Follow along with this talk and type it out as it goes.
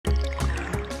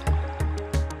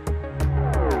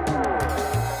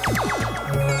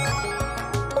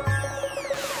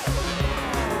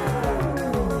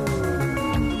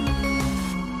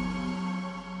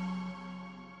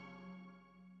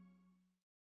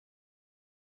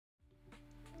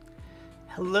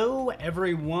Hello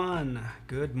everyone,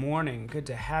 good morning, good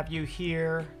to have you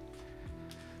here.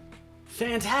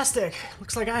 Fantastic,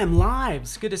 looks like I am live.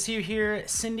 It's good to see you here.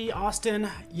 Cindy, Austin,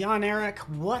 Jan Eric,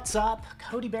 what's up?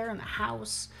 Cody Bear in the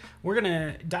house. We're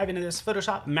gonna dive into this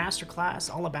Photoshop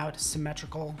Masterclass all about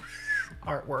symmetrical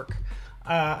artwork.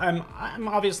 I'm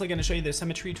obviously gonna show you the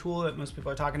Symmetry tool that most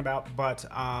people are talking about, but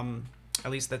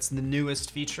at least that's the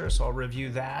newest feature, so I'll review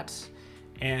that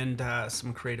and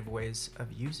some creative ways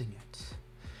of using it.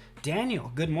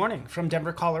 Daniel, good morning from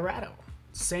Denver, Colorado.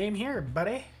 Same here,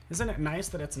 buddy. Isn't it nice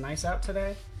that it's nice out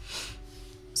today?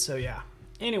 So yeah.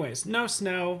 Anyways, no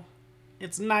snow.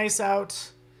 It's nice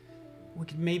out. We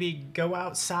could maybe go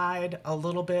outside a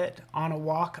little bit on a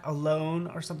walk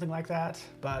alone or something like that.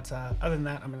 But other than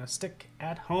that, I'm gonna stick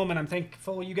at home, and I'm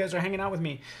thankful you guys are hanging out with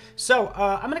me. So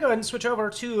I'm gonna go ahead and switch over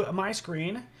to my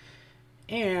screen.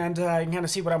 And you can kind of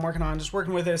see what I'm working on. Just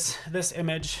working with this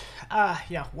image.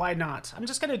 Yeah, why not? I'm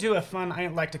just going to do a fun, I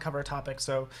like to cover a topic,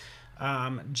 so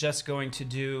just going to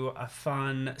do a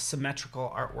fun symmetrical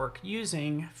artwork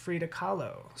using Frida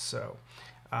Kahlo. So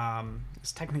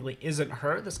this technically isn't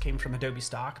her. This came from Adobe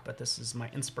stock, but this is my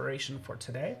inspiration for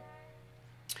today.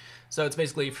 So it's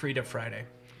basically Frida Friday,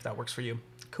 if that works for you.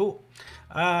 Cool.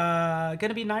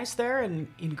 Gonna be nice there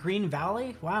in Green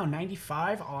Valley. Wow,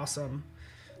 95, awesome.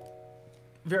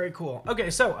 Very cool. Okay,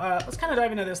 so let's kind of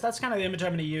dive into this. That's kind of the image I'm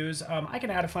going to use. I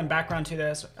can add a fun background to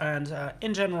this, and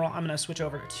in general, I'm going to switch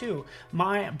over to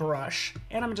my brush,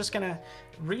 and I'm just going to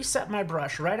reset my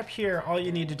brush. Right up here, all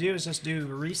you need to do is just do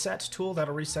the reset tool.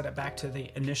 That'll reset it back to the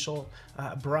initial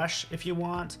brush if you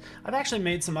want. I've actually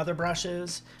made some other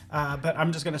brushes, but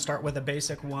I'm just going to start with a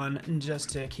basic one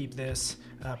just to keep this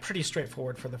pretty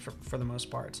straightforward for the most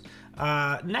part.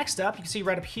 Next up, you can see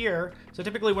right up here, so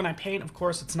typically when I paint, of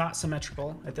course, it's not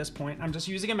symmetrical at this point. I'm just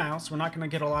using a mouse. We're not going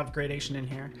to get a lot of gradation in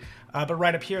here. But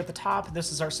right up here at the top,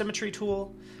 this is our Symmetry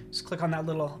tool. Just click on that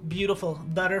little beautiful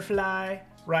butterfly.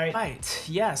 Right,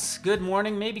 yes, good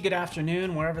morning, maybe good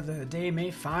afternoon, wherever the day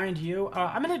may find you.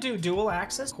 I'm gonna do dual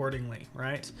axis accordingly,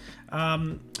 right?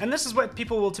 And this is what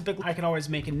people will typically, I can always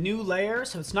make a new layer,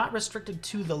 so it's not restricted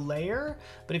to the layer,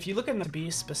 but if you look in the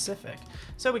be specific.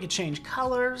 So we could change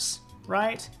colors,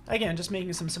 right? Again, just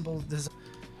making some simple design.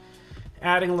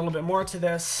 Adding a little bit more to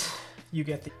this, you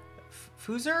get the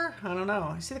foozer? I don't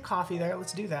know, I see the coffee there,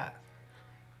 let's do that.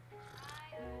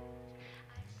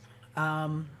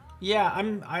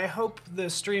 Yeah, I hope the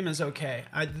stream is okay.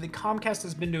 The Comcast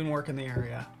has been doing work in the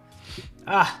area.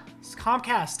 It's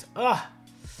Comcast.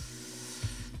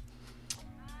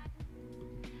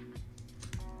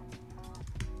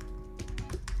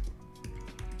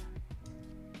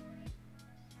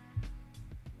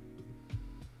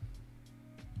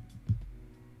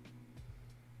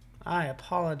 I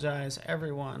apologize,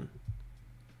 everyone.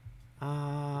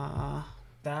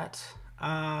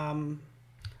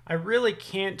 I really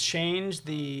can't change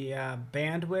the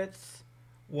bandwidth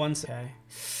once. Okay.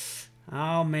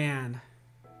 Oh man.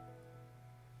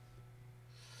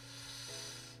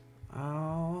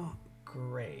 Oh,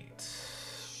 great.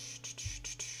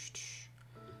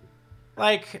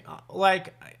 Like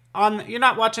on, you're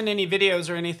not watching any videos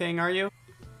or anything, are you?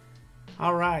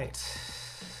 All right.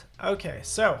 Okay,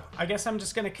 so I guess I'm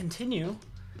just gonna continue,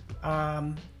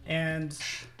 and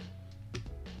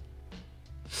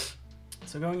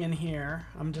so going in here,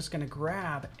 I'm just gonna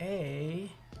grab a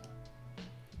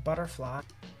butterfly.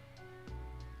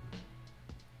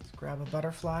 Let's grab a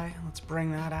butterfly. Let's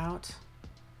bring that out.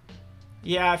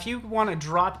 Yeah, if you want to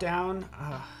drop down,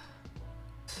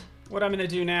 what I'm gonna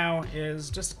do now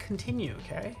is just continue,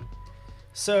 okay?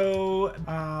 So,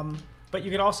 but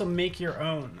you could also make your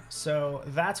own. So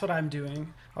that's what I'm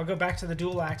doing. I'll go back to the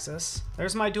dual axis.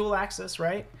 There's my dual axis,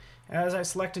 right? As I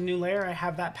select a new layer, I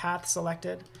have that path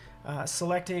selected.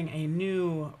 Selecting a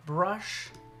new brush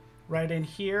right in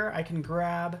here, I can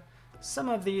grab some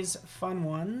of these fun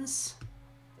ones.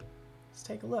 Let's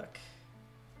take a look.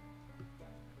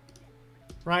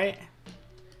 Right?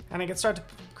 And I can start to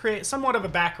create somewhat of a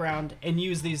background and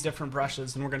use these different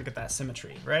brushes, and we're going to get that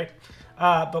symmetry, right?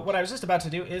 But what I was just about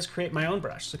to do is create my own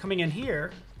brush. So coming in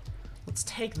here, let's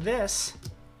take this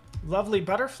lovely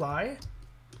butterfly,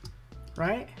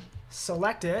 right?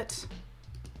 Select it,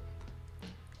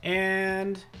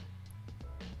 and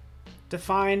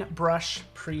define brush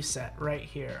preset right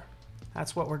here.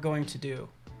 That's what we're going to do.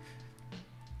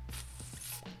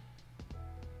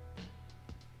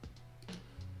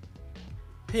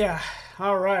 Yeah,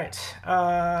 all right.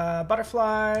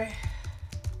 Butterfly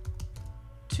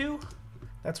 2,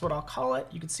 that's what I'll call it.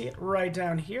 You can see it right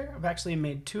down here. I've actually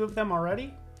made 2 of them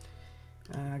already.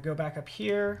 Go back up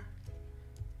here,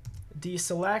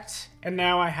 deselect, and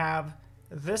now I have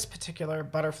this particular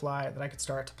butterfly that I could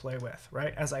start to play with,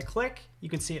 right? As I click, you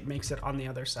can see it makes it on the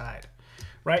other side,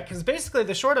 right? Because basically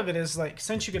the short of it is, like,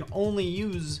 since you can only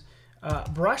use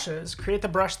brushes, create the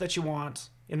brush that you want.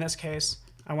 In this case,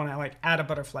 I want to like add a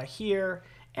butterfly here.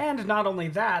 And not only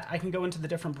that, I can go into the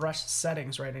different brush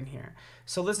settings right in here.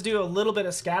 So let's do a little bit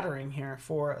of scattering here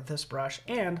for this brush,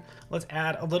 and let's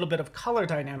add a little bit of color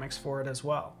dynamics for it as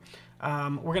well.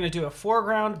 We're going to do a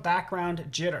foreground, background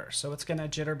jitter. So it's going to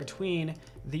jitter between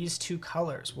these two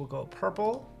colors. We'll go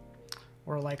purple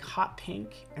or like hot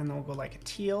pink, and then we'll go like a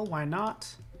teal. Why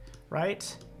not?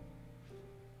 Right?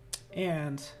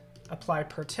 And apply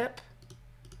per tip.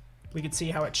 We can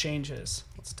see how it changes.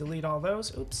 Let's delete all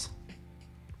those. Oops.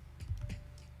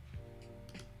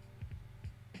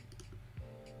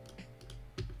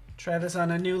 Try this on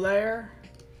a new layer.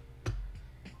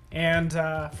 And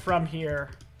from here,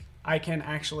 I can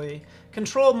actually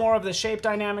control more of the shape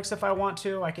dynamics if I want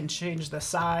to. I can change the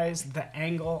size, the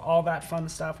angle, all that fun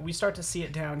stuff. We start to see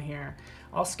it down here.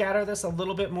 I'll scatter this a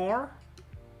little bit more.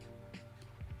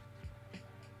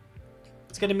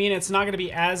 It's going to mean it's not going to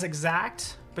be as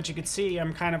exact, but you can see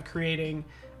I'm kind of creating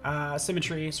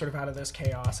symmetry sort of out of this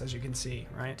chaos, as you can see,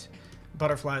 right?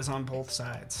 Butterflies on both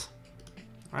sides.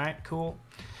 All right, cool.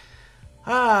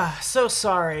 So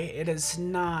sorry, it is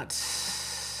not,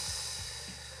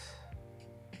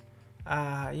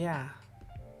 yeah.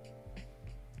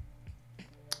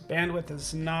 Bandwidth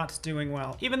is not doing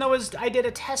well. Even though I did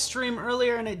a test stream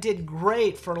earlier and it did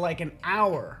great for like an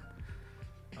hour.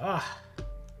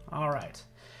 All right.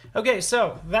 Okay,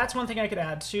 so that's one thing I could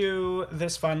add to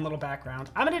this fun little background.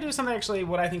 I'm gonna do something actually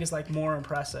what I think is like more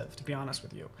impressive, to be honest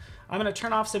with you. I'm gonna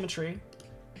turn off symmetry,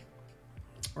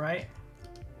 right?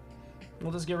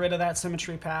 We'll just get rid of that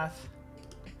symmetry path,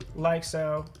 like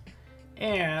so.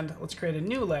 And let's create a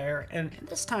new layer. And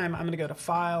this time I'm gonna go to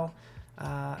File.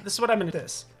 This is what I'm gonna do,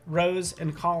 rows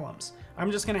and columns.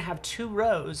 I'm just gonna have 2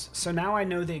 rows, so now I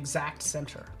know the exact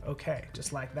center. Okay,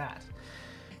 just like that.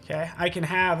 Okay, I can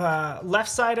have a left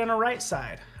side and a right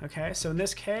side. Okay, so in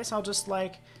this case, I'll just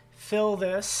like fill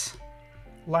this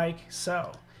like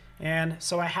so. And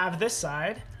so I have this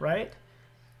side, right?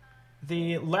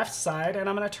 The left side, and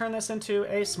I'm going to turn this into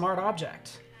a smart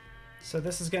object. So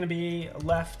this is going to be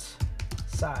left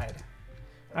side.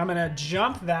 I'm going to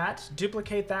jump that,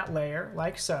 duplicate that layer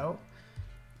like so,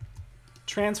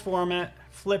 transform it,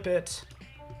 flip it,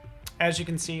 as you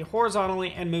can see,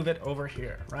 horizontally, and move it over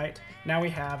here, right? Now we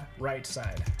have right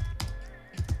side.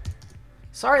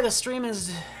 Sorry, the stream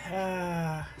is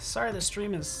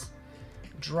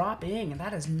dropping, and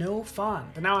that is no fun.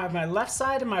 But now I have my left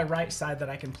side and my right side that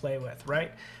I can play with,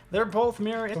 right? They're both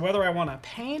mirrored, whether I want to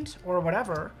paint or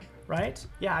whatever, right?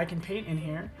 Yeah, I can paint in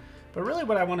here. But really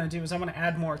what I want to do is I want to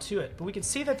add more to it. But we can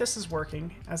see that this is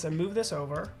working as I move this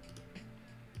over.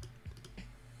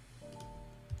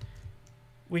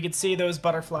 We can see those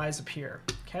butterflies appear.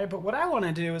 Okay, but what I want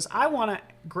to do is I want to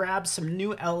grab some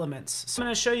new elements. So I'm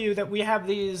going to show you that we have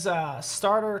these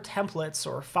starter templates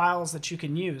or files that you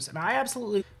can use. And I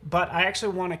actually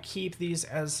want to keep these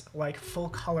as like full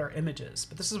color images.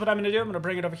 But this is what I'm going to do. I'm going to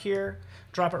bring it over here,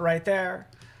 drop it right there,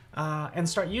 and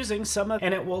start using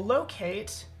and it will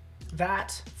locate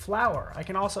that flower. I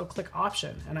can also click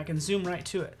Option and I can zoom right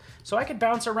to it. So I could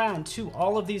bounce around to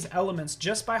all of these elements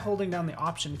just by holding down the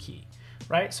Option key.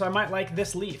 Right, so I might like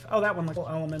this leaf. Oh, that one looks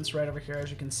elements right over here, as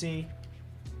you can see.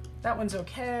 That one's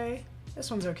okay.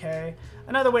 This one's okay.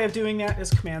 Another way of doing that is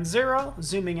Command 0,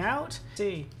 zooming out.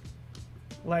 See,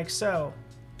 like so.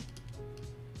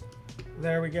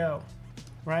 There we go.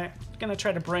 Right, gonna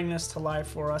try to bring this to life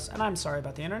for us, and I'm sorry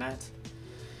about the internet.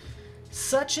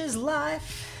 Such is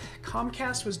life.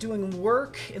 Comcast was doing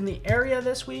work in the area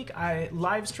this week. I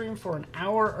live streamed for an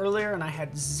hour earlier, and I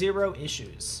had 0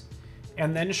 issues.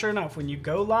 And then sure enough, when you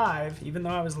go live, even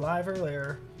though I was live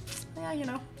earlier, yeah, you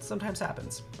know, sometimes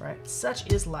happens, right?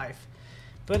 Such is life.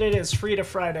 But it is Free to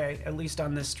Friday, at least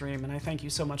on this stream, and I thank you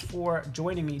so much for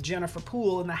joining me. Jennifer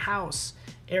Poole in the house.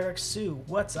 Eric Sue,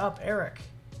 what's up, Eric?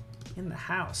 In the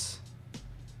house.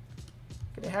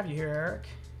 Good to have you here, Eric.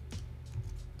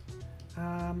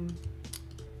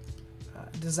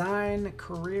 Design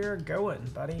career going,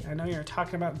 buddy. I know you're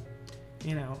talking about,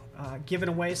 you know, giving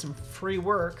away some free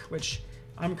work, which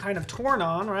I'm kind of torn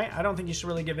on, right? I don't think you should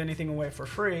really give anything away for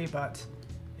free, but,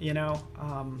 you know,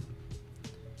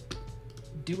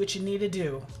 do what you need to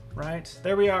do, right?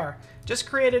 There we are. Just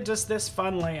created just this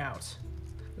fun layout.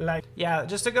 Like, yeah,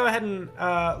 just to go ahead and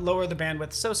lower the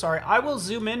bandwidth. So sorry. I will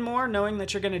zoom in more knowing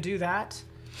that you're going to do that.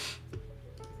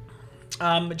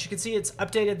 But you can see it's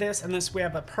updated this, and this we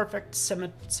have a perfect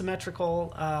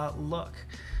symmetrical look.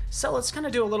 So let's kind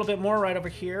of do a little bit more right over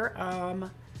here.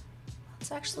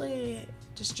 Let's actually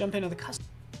just jump into the custom.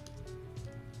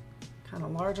 Kind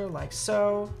of larger, like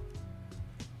so.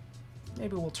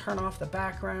 Maybe we'll turn off the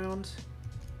background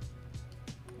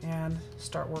and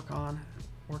start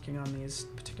working on these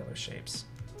particular shapes.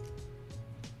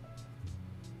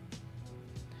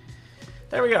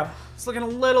 There we go. It's looking a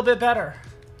little bit better.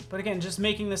 But again, just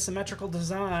making this symmetrical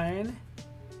design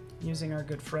using our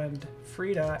good friend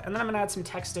Frida. And then I'm going to add some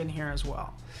text in here as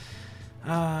well.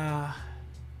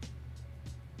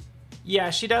 Yeah,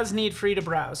 she does need Frida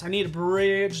brows. I need to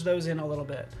bridge those in a little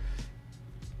bit.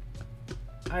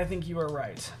 I think you are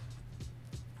right.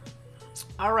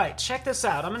 All right, check this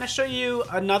out. I'm going to show you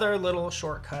another little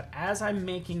shortcut. As I'm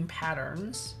making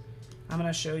patterns, I'm going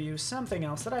to show you something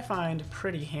else that I find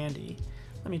pretty handy.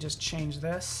 Let me just change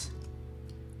this.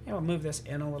 We'll move this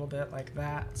in a little bit like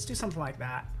that. Let's do something like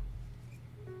that.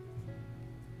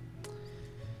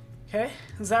 Okay,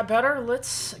 is that better?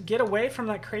 Let's get away from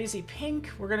that crazy pink.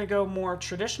 We're gonna go more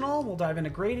traditional. We'll dive into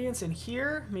gradients in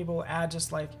here. Maybe we'll add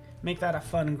just like, make that a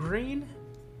fun green.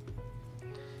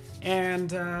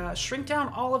 And shrink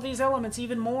down all of these elements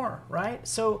even more, right?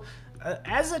 So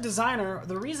as a designer,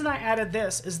 the reason I added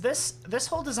this is this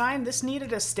whole design, this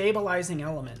needed a stabilizing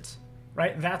element,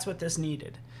 right? That's what this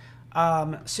needed.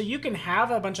 So you can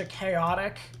have a bunch of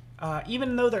chaotic,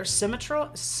 even though they're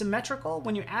symmetrical,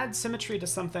 when you add symmetry to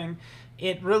something,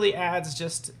 it really adds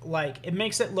just like, it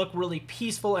makes it look really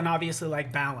peaceful and obviously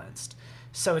like balanced.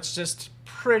 So it's just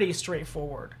pretty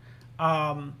straightforward.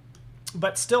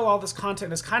 But still all this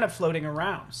content is kind of floating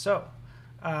around. So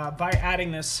by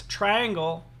adding this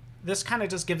triangle, this kind of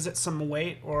just gives it some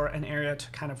weight or an area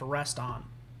to kind of rest on.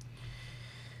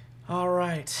 All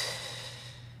right.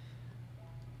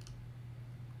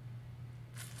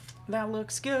 That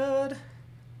looks good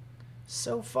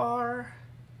so far.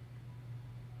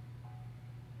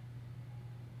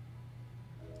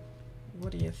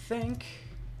 What do you think?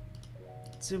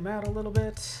 Zoom out a little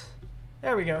bit.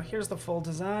 There we go. Here's the full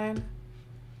design.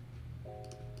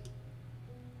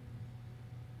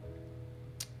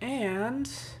 And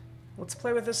let's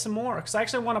play with this some more, because I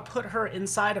actually want to put her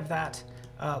inside of that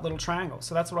little triangle.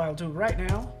 So that's what I'll do right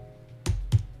now.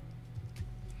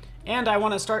 And I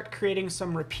want to start creating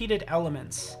some repeated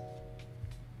elements.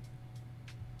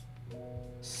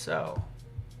 So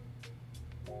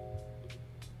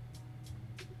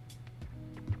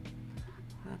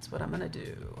that's what I'm going to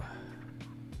do.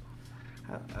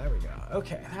 There we go.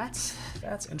 Okay, that's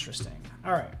interesting.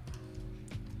 All right.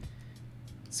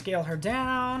 Scale her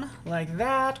down like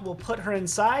that. We'll put her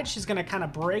inside. She's going to kind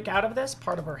of break out of this.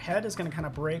 Part of her head is going to kind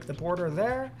of break the border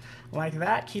there like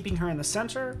that, keeping her in the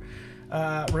center.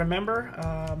 Remember,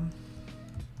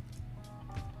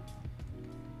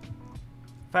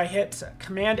 if I hit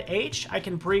Command H, I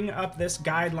can bring up this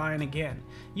guideline again.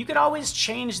 You could always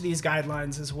change these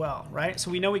guidelines as well, right? So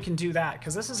we know we can do that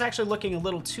because this is actually looking a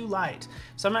little too light.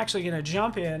 So I'm actually going to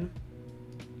jump in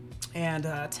and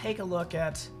take a look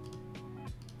at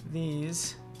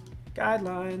these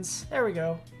guidelines. There we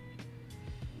go.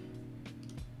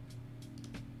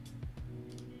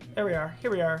 There we are.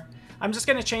 Here we are. I'm just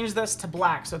going to change this to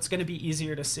black so it's going to be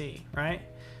easier to see, right?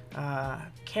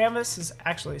 Canvas is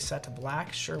actually set to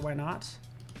black. Sure, why not?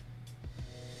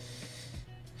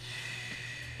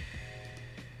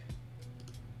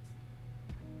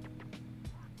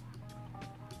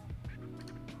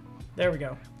 There we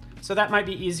go. So that might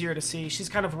be easier to see. She's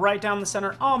kind of right down the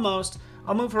center, almost.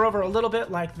 I'll move her over a little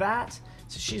bit like that.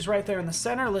 So she's right there in the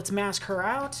center. Let's mask her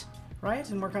out, right?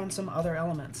 And work on some other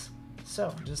elements.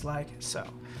 So, just like so.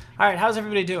 All right, how's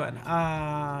everybody doing?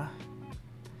 I'm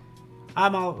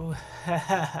all...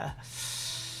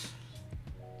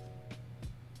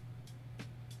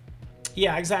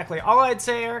 Yeah, exactly. All I'd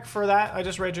say, Eric, for that, I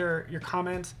just read your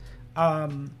comment.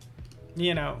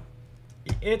 You know,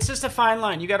 it's just a fine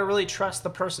line. You got to really trust the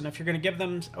person. If you're going to give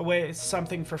them away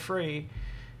something for free,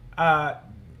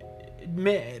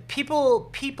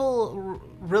 people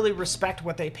really respect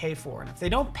what they pay for, and if they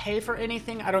don't pay for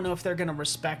anything, I don't know if they're going to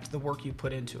respect the work you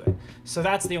put into it. So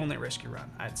that's the only risk you run,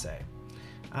 I'd say.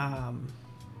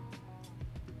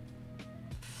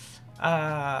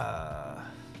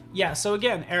 Yeah, so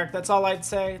again, Eric, that's all I'd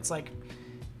say. It's like,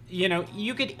 you know,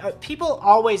 you could people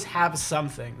always have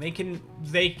something. They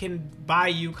can buy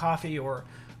you coffee or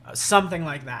something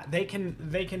like that. They can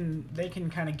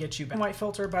kind of get you back. White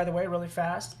filter, by the way, really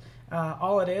fast.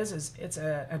 All it is it's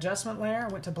an adjustment layer.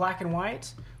 I went to black and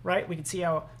white, right? We can see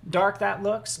how dark that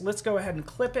looks. Let's go ahead and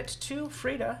clip it to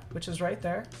Frida, which is right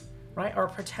there, right? Or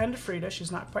pretend Frida.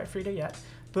 She's not quite Frida yet.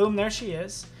 Boom, there she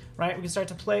is, right? We can start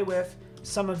to play with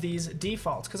some of these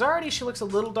defaults, because already she looks a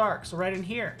little dark. So right in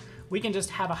here, we can just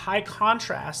have a high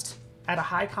contrast, add a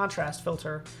high contrast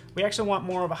filter. We actually want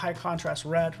more of a high contrast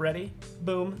red. Ready?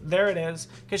 Boom, there it is,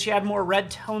 because she had more red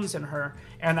tones in her,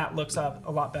 and that looks up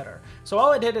a lot better. So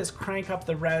all I did is crank up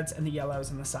the reds and the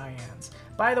yellows and the cyans.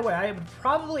 By the way, I would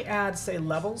probably add, say,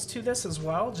 levels to this as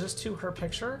well, just to her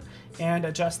picture, and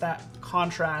adjust that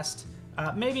contrast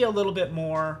maybe a little bit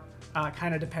more,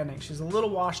 kind of depending. She's a little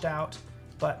washed out,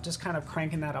 but just kind of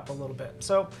cranking that up a little bit.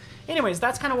 So anyways,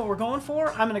 that's kind of what we're going for.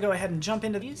 I'm gonna go ahead and jump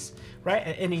into these, right,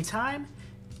 at any time.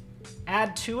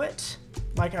 Add to it,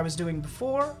 like I was doing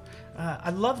before.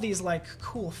 I love these like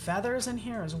cool feathers in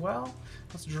here as well.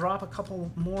 Let's drop a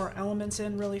couple more elements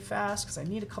in really fast, because I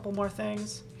need a couple more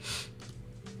things.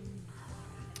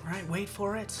 All right, wait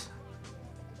for it.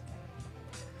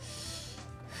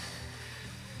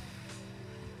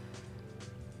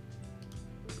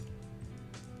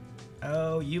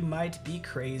 Oh, you might be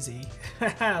crazy.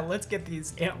 Let's get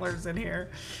these antlers in here.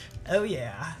 Oh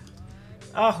yeah.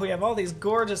 Oh, we have all these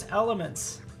gorgeous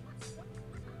elements.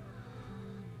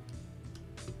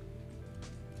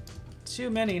 Too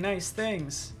many nice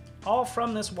things. All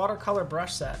from this watercolor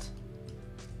brush set.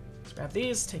 Let's grab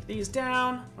these, take these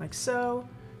down, like so.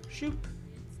 Shoop.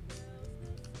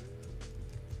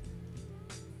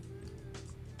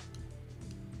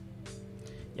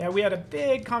 Yeah, we had a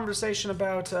big conversation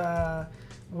about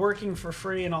working for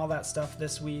free and all that stuff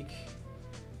this week.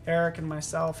 Eric and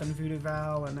myself and Voodoo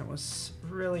Val, and it was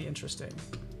really interesting.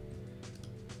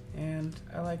 And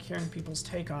I like hearing people's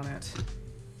take on it.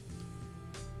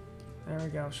 There we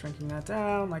go, shrinking that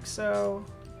down like so.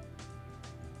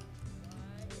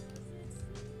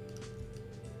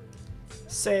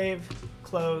 Save,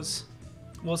 close.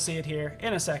 We'll see it here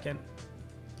in a second.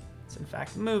 Let's in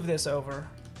fact move this over.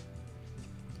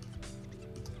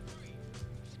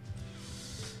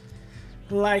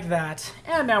 Like that.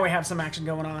 And now we have some action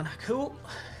going on. Cool.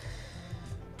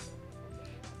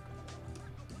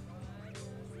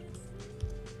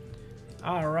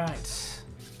 All right.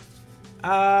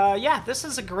 Yeah, this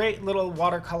is a great little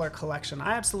watercolor collection.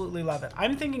 I absolutely love it.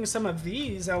 I'm thinking some of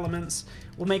these elements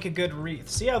will make a good wreath.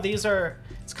 See how these are,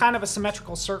 it's kind of a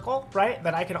symmetrical circle, right?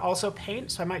 That I could also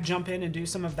paint, so I might jump in and do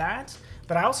some of that.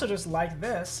 But I also just like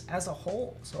this as a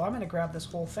whole. So I'm gonna grab this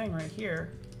whole thing right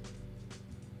here.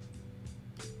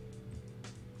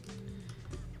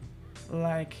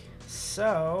 Like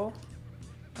so.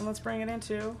 And let's bring it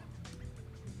into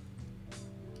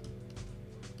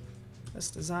this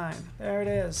design. There it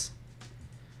is.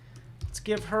 Let's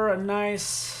give her a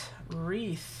nice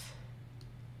wreath.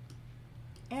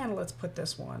 And let's put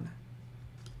this one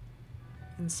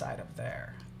inside of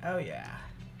there. Oh yeah.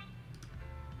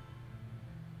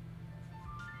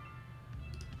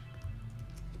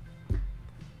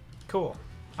 Cool.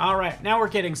 All right, now we're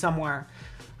getting somewhere.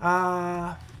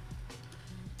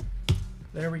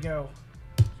 There we go.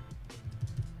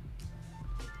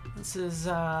 This is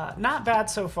not bad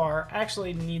so far.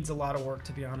 Actually needs a lot of work,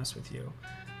 to be honest with you.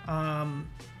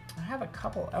 I have a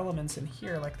couple elements in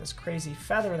here, like this crazy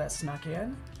feather that snuck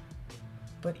in.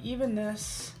 But even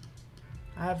this,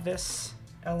 I have this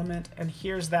element, and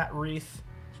here's that wreath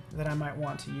that I might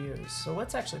want to use. So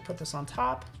let's actually put this on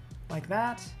top, like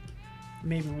that.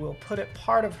 Maybe we'll put it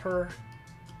part of her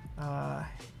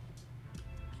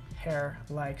hair,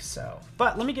 like so.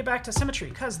 But let me get back to symmetry,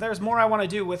 because there's more I want to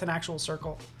do with an actual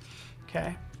circle.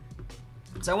 Okay,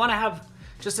 so I want to have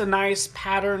just a nice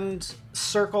patterned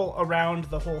circle around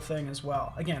the whole thing as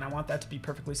well. Again, I want that to be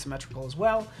perfectly symmetrical as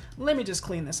well. Let me just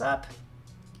clean this up.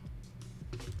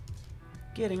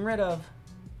 Getting rid of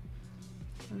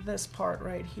this part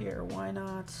right here. Why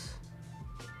not?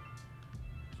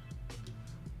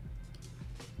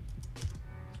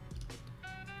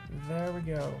 There we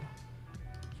go.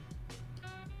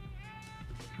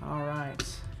 All right,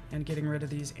 and getting rid of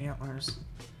these antlers.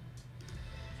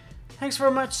 Thanks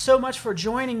very much, so much for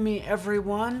joining me,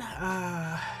 everyone.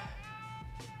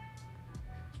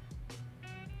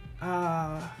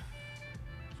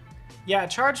 Yeah,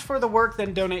 charge for the work,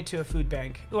 then donate to a food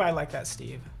bank. Ooh, I like that,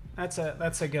 Steve. That's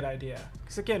a good idea.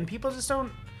 Because again, people just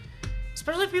don't,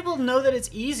 especially if people know that it's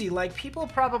easy. Like, people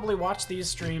probably watch these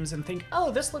streams and think,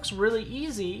 oh, this looks really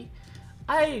easy.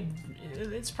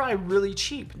 It's probably really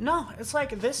cheap. No, it's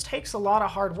like, this takes a lot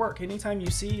of hard work. Anytime you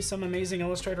see some amazing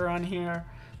illustrator on here,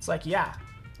 it's like, yeah,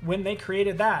 when they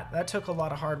created that, that took a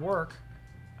lot of hard work.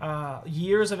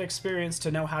 Years of experience to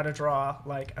know how to draw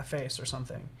like a face or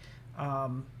something.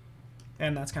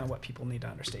 And that's kind of what people need to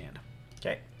understand.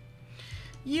 Okay.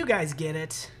 You guys get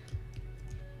it.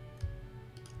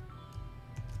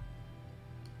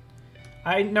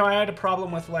 I know I had a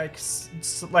problem with like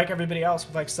everybody else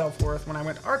with like self-worth when I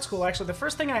went to art school. Actually, the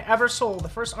first thing I ever sold, the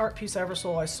first art piece I ever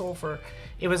sold, I sold for,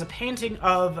 it was a painting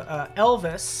of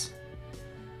Elvis,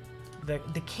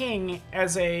 the king,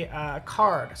 as a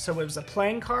card. So it was a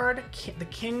playing card, the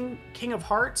king of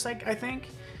hearts, I think,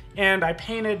 and I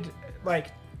painted like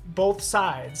both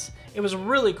sides. It was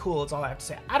really cool, is all I have to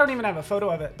say. I don't even have a photo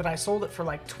of it, but I sold it for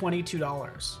like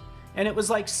 $22. And it was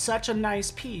like such a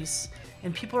nice piece.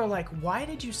 And people are like, why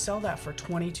did you sell that for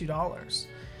 $22?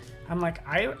 I'm like,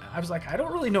 I was like, I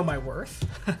don't really know my worth.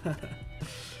 All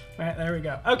right, there we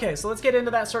go. Okay, so let's get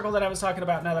into that circle that I was talking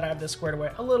about now that I have this squared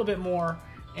away a little bit more.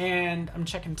 And I'm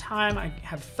checking time. I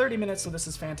have 30 minutes, so this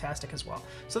is fantastic as well.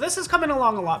 So this is coming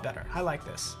along a lot better. I like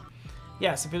this.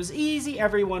 Yes, if it was easy,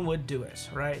 everyone would do it,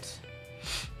 right?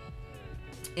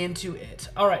 Into it.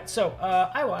 All right, so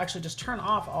I will actually just turn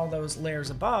off all those layers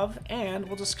above, and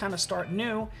we'll just kind of start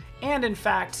new. And in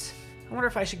fact, I wonder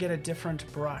if I should get a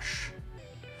different brush.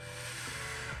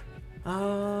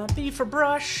 B for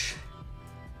brush.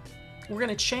 We're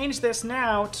gonna change this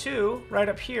now to right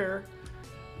up here.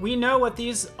 We know what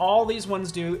all these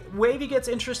ones do. Wavy gets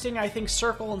interesting. I think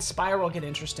circle and spiral get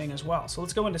interesting as well. So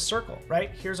let's go into circle,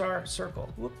 right? Here's our circle.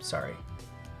 Whoops, sorry.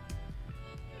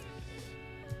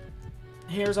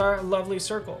 Here's our lovely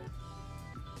circle.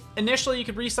 Initially, you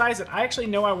could resize it. I actually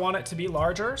know I want it to be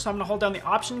larger, so I'm gonna hold down the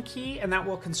Option key, and that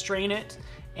will constrain it.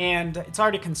 And it's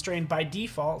already constrained by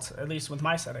default, at least with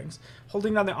my settings.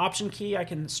 Holding down the Option key, I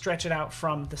can stretch it out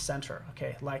from the center,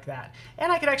 okay, like that.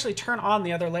 And I could actually turn on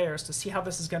the other layers to see how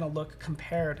this is gonna look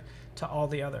compared to all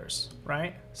the others,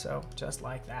 right? So just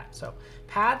like that. So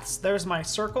paths, there's my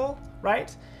circle,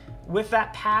 right? With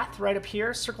that path right up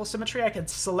here, circle symmetry, I could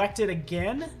select it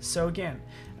again. So again,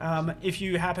 if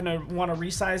you happen to want to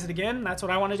resize it again, that's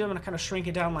what I want to do. I'm going to kind of shrink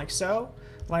it down like so,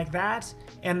 like that,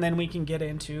 and then we can get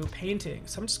into painting.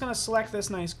 So I'm just going to select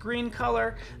this nice green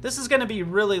color. This is going to be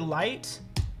really light,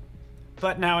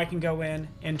 but now I can go in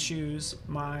and choose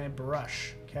my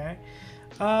brush, okay?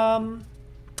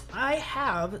 I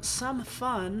have some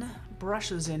fun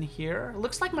brushes in here.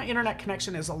 Looks like my internet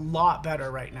connection is a lot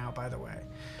better right now, by the way.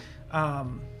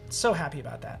 So happy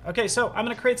about that. Okay, so I'm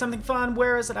gonna create something fun.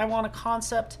 Where is it? I want a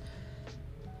concept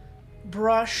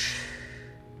brush.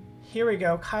 Here we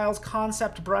go, Kyle's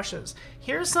concept brushes.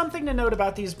 Here's something to note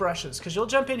about these brushes, because you'll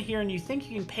jump in here and you think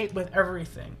you can paint with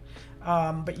everything,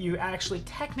 but you actually,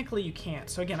 technically you can't.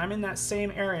 So again, I'm in that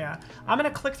same area. I'm gonna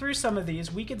click through some of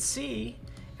these. We can see,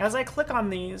 as I click on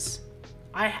these,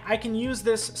 I can use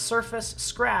this surface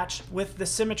scratch with the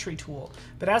Symmetry tool.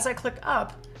 But as I click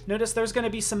up, notice there's going to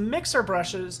be some mixer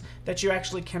brushes that you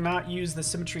actually cannot use the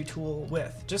Symmetry tool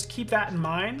with. Just keep that in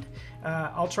mind.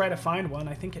 I'll try to find one.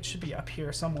 I think it should be up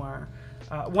here somewhere.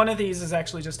 One of these is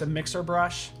actually just a mixer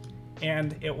brush,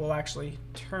 and it will actually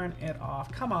turn it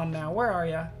off. Come on now, where are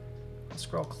you? I'll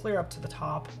scroll clear up to the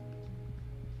top.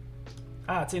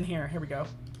 Ah, it's in here. Here we go.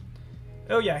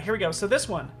 Oh yeah, here we go. So this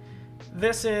one.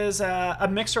 This is a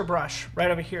mixer brush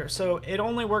right over here. So it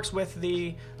only works with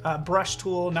the brush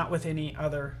tool, not with any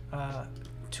other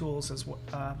tools as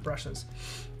brushes.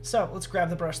 So let's grab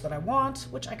the brush that I want,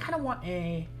 which I kind of want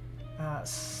I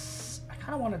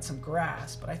kind of wanted some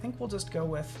grass, but I think we'll just go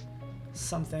with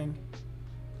something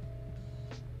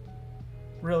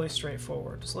really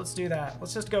straightforward. So let's do that.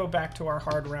 Let's just go back to our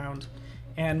hard round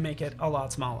and make it a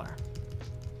lot smaller.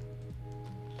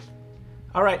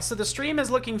 All right, so the stream is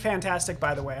looking fantastic,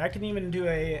 by the way. I can even do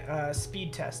a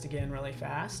speed test again really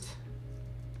fast.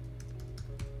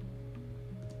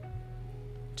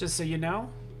 Just so you know.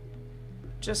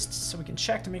 Just so we can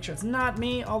check to make sure it's not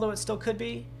me, although it still could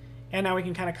be. And now we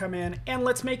can kind of come in and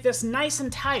let's make this nice and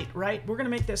tight, right? We're gonna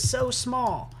make this so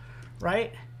small,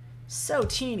 right? So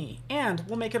teeny. And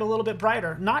we'll make it a little bit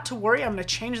brighter. Not to worry, I'm gonna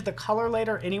change the color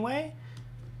later anyway,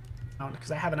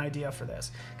 because I have an idea for this.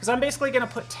 Because I'm basically going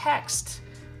to put text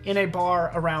in a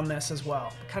bar around this as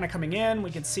well. Kind of coming in,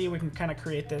 we can see we can kind of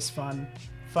create this fun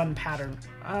pattern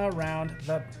around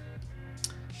the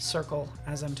circle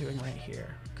as I'm doing right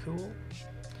here. Cool.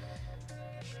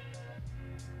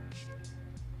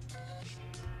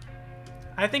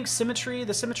 I think Symmetry,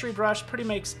 the Symmetry brush pretty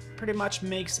much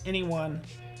makes anyone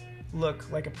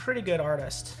look like a pretty good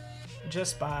artist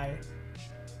just by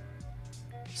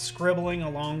scribbling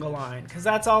along the line, because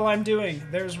that's all I'm doing.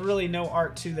 There's really no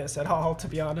art to this at all, to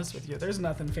be honest with you. There's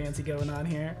nothing fancy going on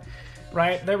here,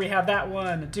 right? There we have that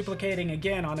one, duplicating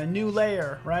again on a new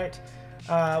layer, right?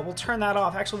 We'll turn that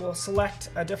off. Actually, we'll select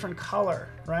a different color,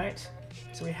 right?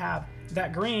 So we have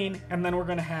that green, and then we're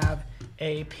going to have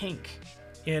a pink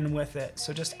in with it.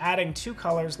 So just adding two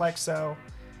colors like so,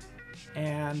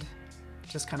 and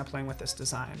just kind of playing with this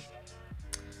design.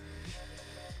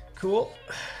 Cool.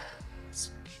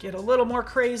 Let's get a little more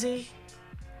crazy.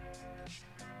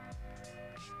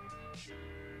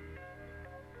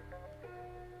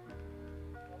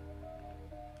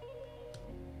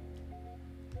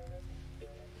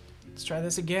 Let's try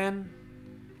this again.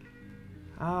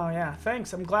 Oh yeah,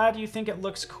 thanks. I'm glad you think it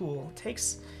looks cool.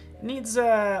 It needs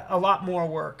a lot more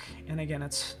work. And again,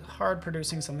 it's hard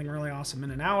producing something really awesome in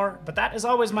an hour, but that is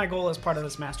always my goal as part of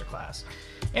this masterclass.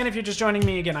 And if you're just joining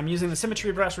me, again, I'm using the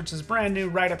Symmetry brush, which is brand new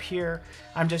right up here.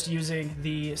 I'm just using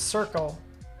the circle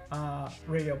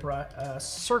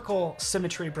circle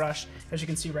Symmetry brush, as you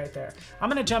can see right there. I'm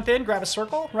gonna jump in, grab a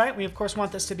circle, right? We of course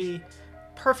want this to be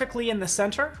perfectly in the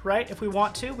center, right? If we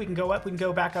want to, we can go up, we can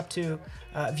go back up to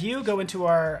view, go into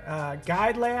our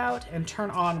guide layout and turn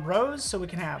on rows so we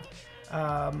can have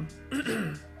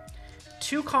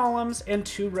 2 columns and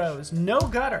 2 rows. No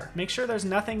gutter, make sure there's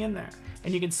nothing in there.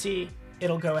 And you can see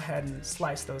it'll go ahead and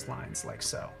slice those lines like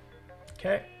so,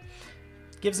 okay?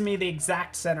 Gives me the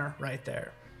exact center right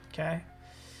there, okay?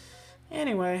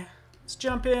 Anyway, let's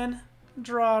jump in,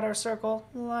 draw out our circle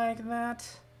like that.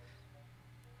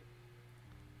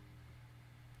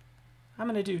 I'm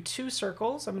gonna do 2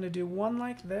 circles. I'm gonna do one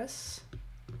like this.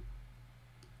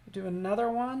 Do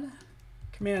another one.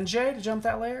 Command J to jump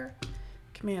that layer.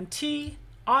 Command T,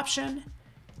 Option.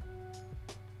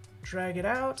 Drag it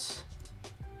out.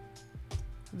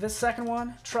 This second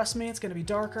one, trust me, it's gonna be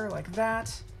darker like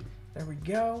that. There we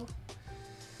go.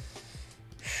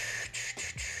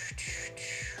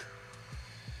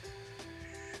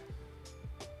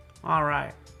 All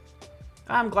right.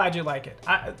 I'm glad you like it.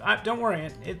 Don't worry,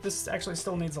 this actually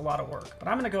still needs a lot of work, but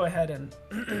I'm gonna go ahead and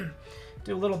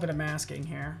do a little bit of masking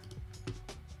here.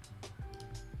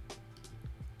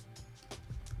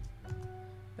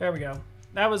 There we go.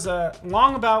 That was a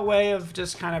long about way of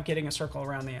just kind of getting a circle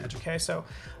around the edge, okay? So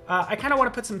I kind of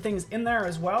want to put some things in there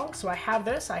as well. So I have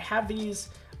these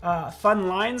fun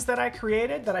lines that I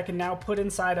created that I can now put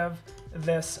inside of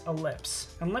this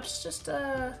ellipse. And let's just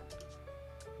do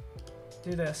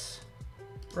this.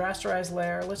 Rasterize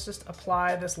layer. Let's just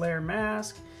apply this layer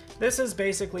mask. This is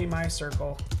basically my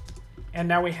circle. And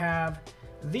now we have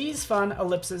these fun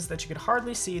ellipses that you could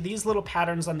hardly see, these little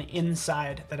patterns on the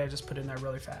inside that I just put in there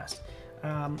really fast.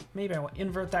 Maybe I will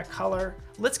invert that color.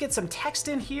 Let's get some text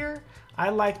in here. I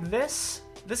like this.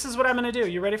 This is what I'm gonna do.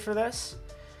 You ready for this?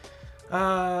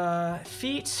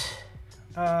 Feet.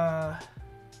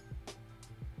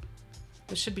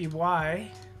 This should be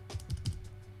Y.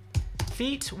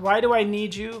 Feet, why do I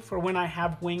need you for when I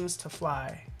have wings to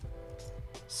fly?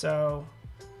 So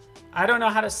I don't know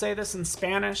how to say this in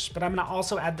Spanish, but I'm gonna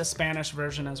also add the Spanish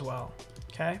version as well,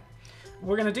 okay?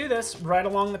 We're gonna do this right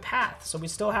along the path. So we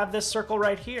still have this circle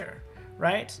right here,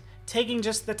 right? Taking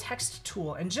just the text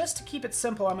tool, and just to keep it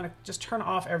simple, I'm gonna just turn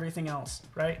off everything else,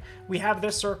 right? We have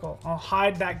this circle, I'll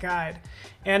hide that guide.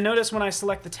 And notice when I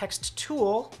select the text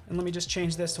tool, and let me just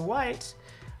change this to white,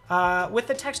 with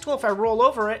the text tool, if I roll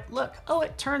over it, look, oh,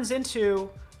 it turns into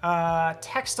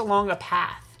text along a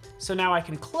path. So now I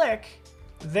can click,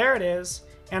 there it is,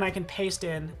 and I can paste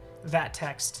in that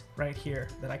text right here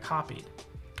that I copied.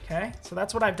 Okay, so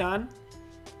that's what I've done.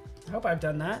 I hope I've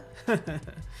done that.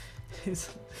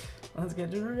 Let's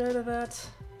get rid of that.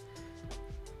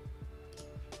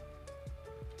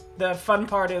 The fun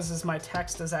part is my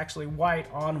text is actually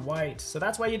white on white. So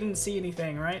that's why you didn't see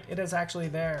anything, right? It is actually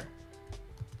there.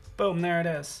 Boom, there it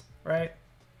is, right?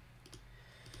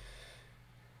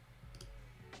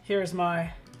 Here's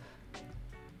my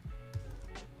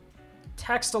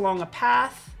text along a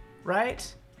path,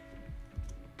 right?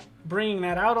 Bringing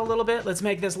that out a little bit. Let's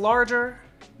make this larger.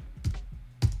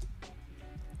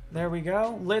 There we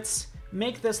go. Let's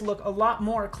make this look a lot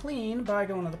more clean by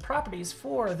going to the properties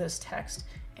for this text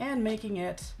and making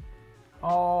it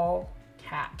all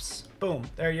caps. Boom,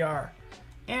 there you are.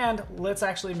 And let's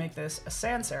actually make this a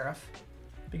sans serif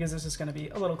because this is going to be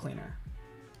a little cleaner.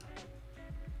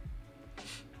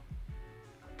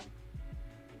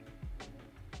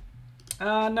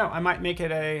 No, I might make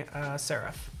it a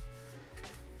serif.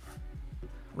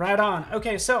 Right on.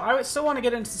 Okay, so I would still want to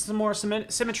get into some more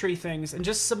symmetry things and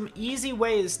just some easy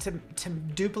ways to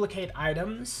duplicate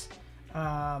items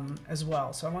as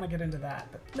well. So I want to get into that,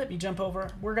 but let me jump over.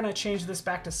 We're going to change this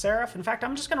back to serif. In fact,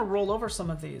 I'm just going to roll over some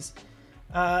of these.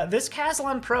 This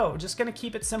Caslon Pro, just going to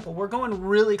keep it simple. We're going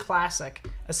really classic,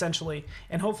 essentially,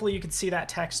 and hopefully you can see that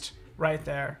text right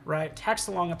there, right? Text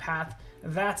along a path.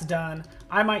 That's done.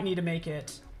 I might need to make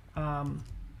it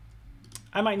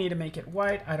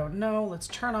white. I don't know. Let's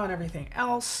turn on everything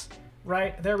else.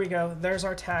 Right, there we go. There's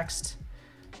our text.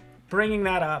 Bringing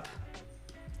that up.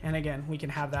 And again, we can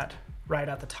have that right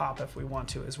at the top if we want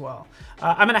to as well.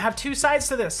 I'm gonna have two sides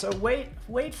to this, so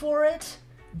wait for it.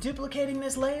 Duplicating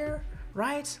this layer,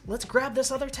 right? Let's grab this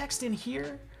other text in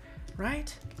here,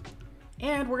 right?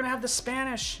 And we're gonna have the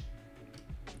Spanish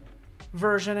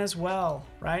version as well,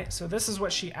 right? So this is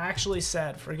what she actually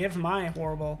said. Forgive my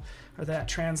horrible, or that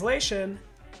translation.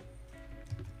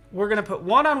 We're gonna put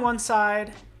one on one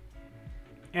side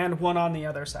and one on the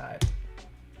other side.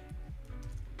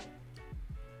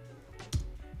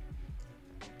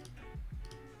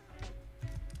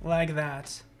 Like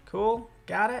that. Cool,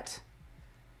 got it?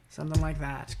 Something like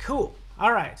that. Cool,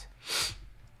 all right.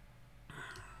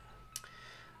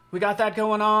 We got that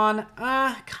going on.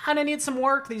 Kind of need some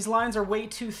work. These lines are way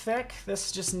too thick.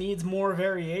 This just needs more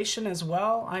variation as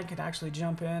well. I could actually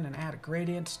jump in and add a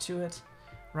gradient to it,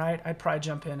 right? I'd probably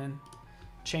jump in and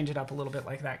change it up a little bit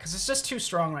like that because it's just too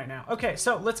strong right now. Okay,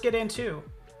 so let's get into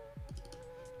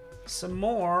some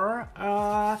more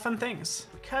fun things.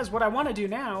 Because what I want to do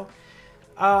now,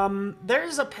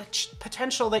 there's a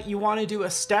potential that you want to do a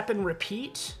step and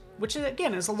repeat, which is,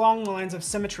 again, is along the lines of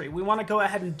symmetry. We want to go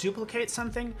ahead and duplicate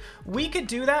something. We could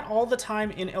do that all the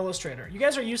time in Illustrator. You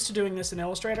guys are used to doing this in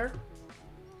Illustrator,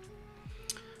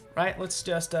 right? Let's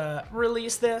just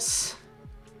release this.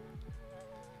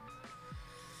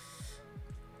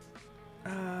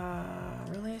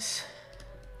 Release.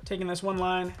 Taking this one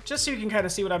line, just so you can kind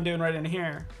of see what I'm doing right in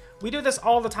here. We do this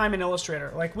all the time in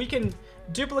Illustrator. Like, we can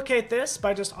duplicate this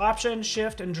by just Option,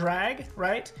 Shift, and drag,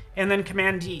 right? And then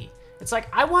Command D. It's like,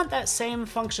 I want that same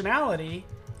functionality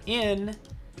in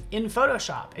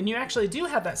Photoshop, and you actually do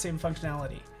have that same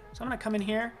functionality. So I'm gonna come in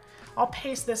here. I'll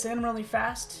paste this in really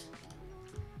fast.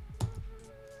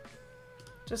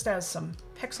 Just as some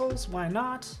pixels, why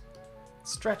not?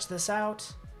 Stretch this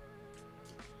out.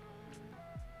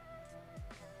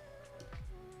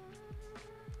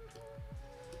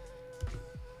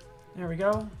 There we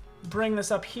go. Bring this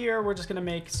up here. We're just gonna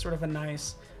make sort of a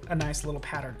nice little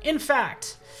pattern. In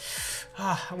fact,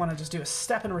 I want to just do a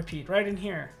step and repeat right in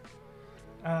here.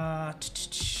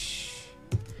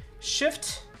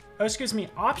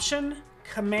 Option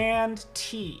Command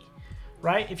T,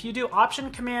 right? If you do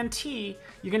Option Command T,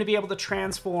 you're gonna be able to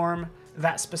transform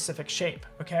that specific shape,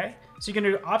 okay? So you're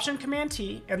gonna do Option Command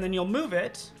T, and then you'll move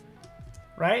it,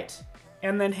 right?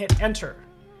 And then hit Enter.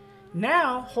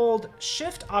 Now hold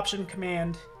Shift Option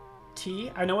Command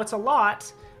T. I know it's a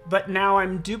lot, but now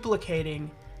I'm duplicating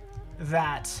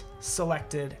that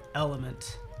selected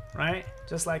element, right?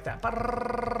 Just like that.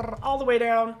 All the way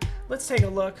down. Let's take a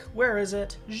look. Where is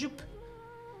it? Zoop.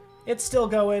 It's still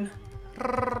going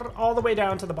all the way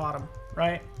down to the bottom,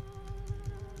 right?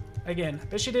 Again,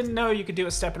 bet you didn't know you could do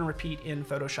a step and repeat in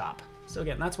Photoshop. So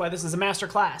again, that's why this is a master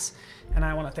class, and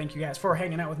I want to thank you guys for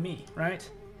hanging out with me, right?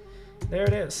 There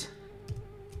it is.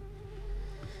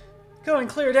 Going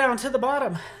clear down to the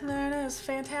bottom. There it is.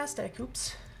 Fantastic.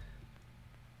 Oops.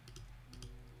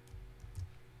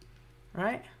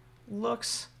 Right?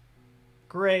 Looks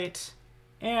great.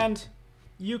 And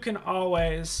you can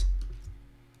always...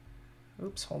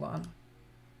 Oops, hold on.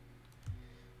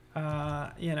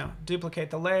 You know,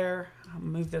 duplicate the layer. I'll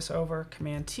move this over.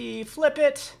 Command T. Flip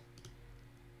it.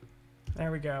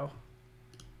 There we go.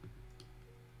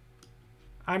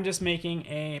 I'm just making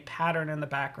a pattern in the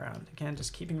background. Again,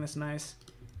 just keeping this nice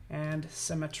and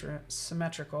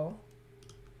symmetrical,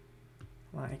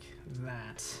 like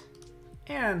that.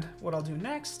 And what I'll do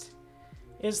next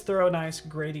is throw a nice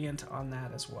gradient on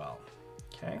that as well.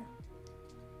 Okay.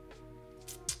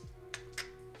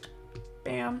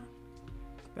 Bam.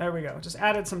 There we go. Just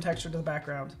added some texture to the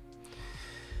background.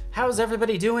 How's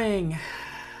everybody doing?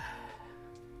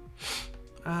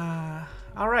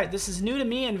 All right, this is new to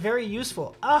me and very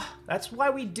useful. That's why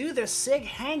we do this, Sig.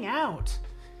 Hang out.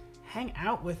 Hang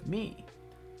out with me.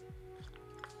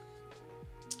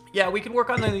 Yeah, we can work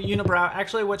on the unibrow.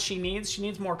 Actually, what she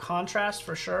needs more contrast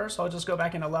for sure. So I'll just go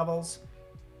back into levels.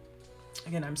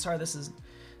 Again, I'm sorry, it's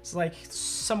like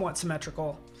somewhat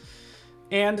symmetrical.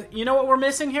 And you know what we're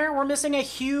missing here? We're missing a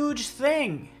huge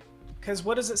thing. Because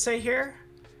what does it say here?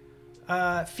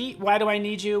 Feet, why do I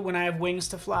need you when I have wings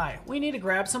to fly? We need to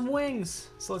grab some wings.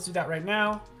 So let's do that right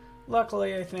now.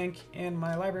 Luckily, I think in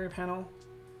my library panel,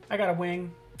 I got a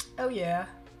wing. Oh yeah.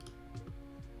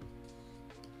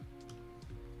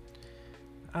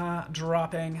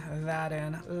 Dropping that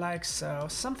in like so.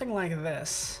 Something like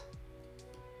this.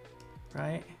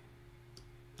 Right?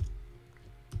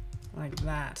 Like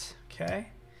that. Okay.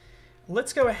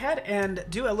 Let's go ahead and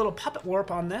do a little puppet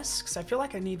warp on this because I feel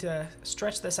like I need to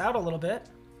stretch this out a little bit.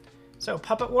 So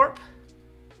puppet warp.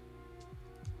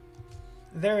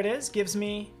 There it is. Gives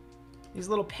me these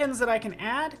little pins that I can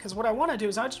add, because what I want to do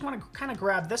is I just want to kind of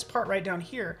grab this part right down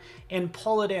here and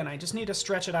pull it in. I just need to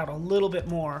stretch it out a little bit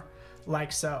more,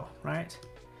 like so, right?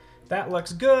 That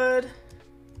looks good.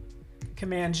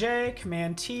 Command J,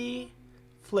 Command T,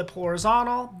 flip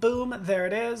horizontal, boom, there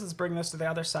it is. Let's bring this to the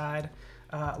other side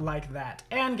like that.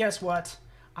 And guess what?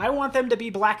 I want them to be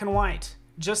black and white,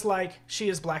 just like she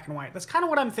is black and white. That's kind of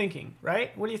what I'm thinking,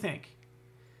 right? What do you think?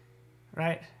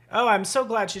 Right? Oh, I'm so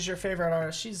glad she's your favorite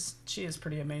artist. She is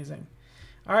pretty amazing.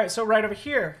 All right, so right over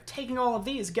here, taking all of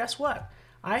these, guess what?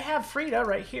 I have Frida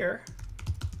right here.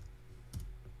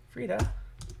 Frida.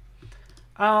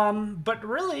 But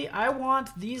really, I want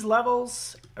these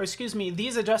levels, or excuse me,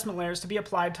 these adjustment layers to be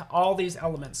applied to all these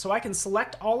elements. So I can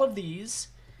select all of these,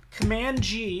 Command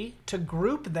G to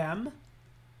group them,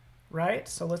 right?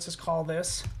 So let's just call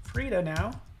this Frida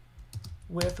now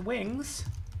with wings,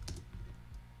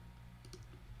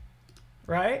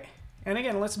 right? And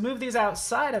again, let's move these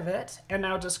outside of it and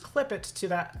now just clip it to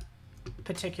that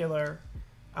particular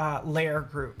layer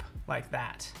group like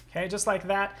that. Okay, just like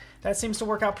that. That seems to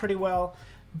work out pretty well.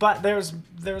 But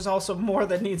there's also more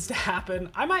that needs to happen.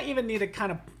 I might even need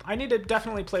to I need to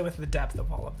definitely play with the depth of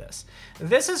all of this.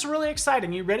 This is really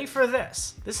exciting. You ready for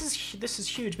this? This is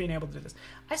huge, being able to do this.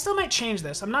 I still might change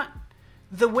this.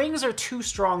 The wings are too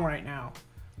strong right now.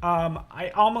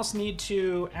 I almost need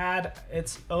to add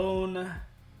its own.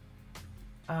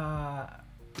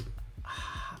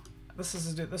 Let's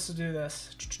do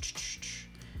this.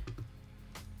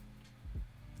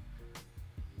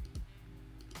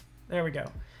 There we go.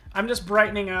 I'm just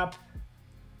brightening up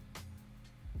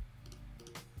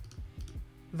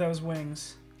those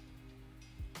wings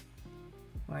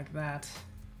like that.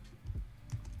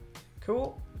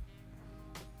 Cool.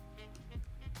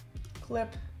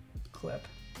 Clip, clip.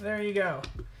 There you go.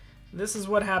 This is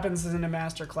what happens in a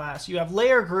masterclass. You have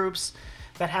layer groups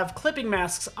that have clipping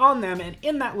masks on them, and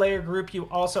in that layer group you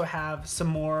also have some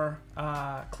more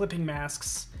clipping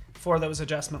masks for those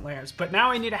adjustment layers. But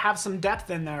now I need to have some depth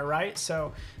in there, right?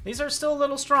 So these are still a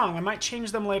little strong. I might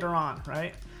change them later on,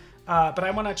 right? But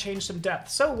I want to change some depth.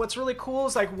 So what's really cool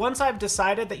is, like, once I've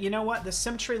decided that, you know what, the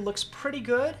symmetry looks pretty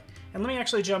good, and let me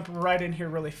actually jump right in here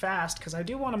really fast, because I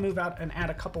do want to move out and add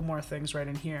a couple more things right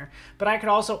in here. But I could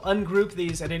also ungroup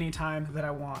these at any time that I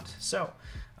want. So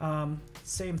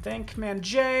same thing, Command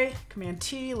J, Command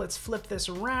T, let's flip this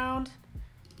around,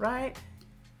 right?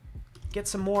 Get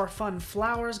some more fun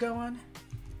flowers going.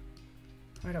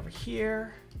 Right over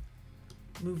here.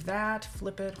 Move that,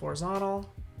 flip it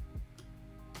horizontal.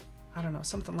 I don't know,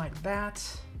 something like that.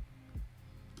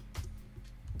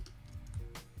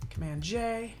 Command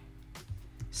J.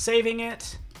 Saving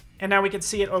it. And now we can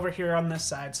see it over here on this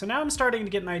side. So now I'm starting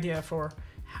to get an idea for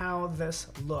how this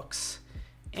looks.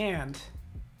 And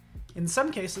in some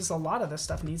cases, a lot of this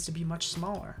stuff needs to be much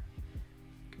smaller.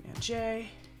 Command J.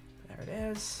 There it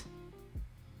is.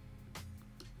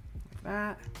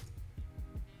 That.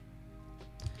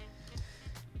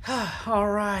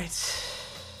 All right.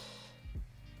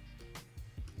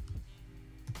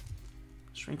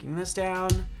 Shrinking this down.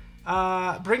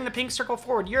 Bring the pink circle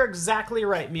forward. You're exactly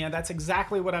right, Mia. That's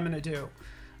exactly what I'm going to do.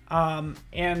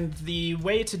 And the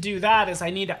way to do that is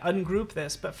I need to ungroup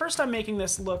this. But first, I'm making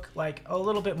this look like a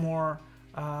little bit more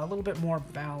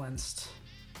balanced.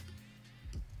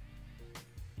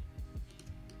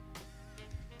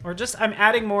 Or just, I'm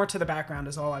adding more to the background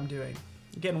is all I'm doing.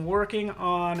 Again, working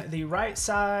on the right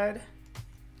side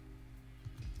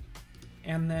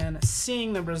and then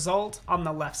seeing the result on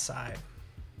the left side.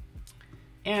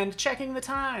 And checking the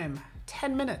time,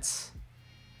 10 minutes.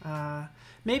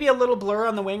 Maybe a little blur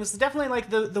on the wings. Definitely, like,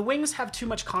 the wings have too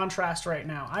much contrast right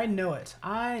now. I know it.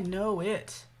 I know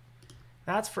it.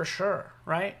 That's for sure,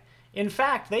 right? In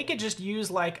fact, they could just use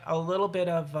like a little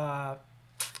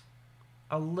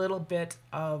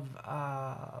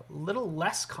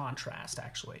less contrast,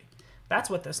 actually. That's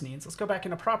what this needs. Let's go back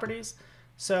into properties.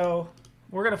 So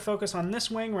we're going to focus on this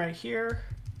wing right here.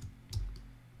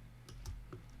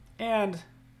 And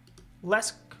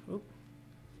less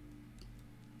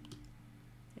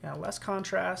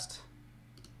contrast.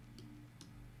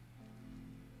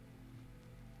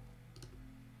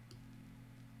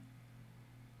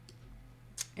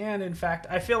 And in fact,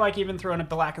 I feel like even throwing a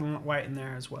black and white in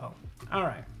there as well. All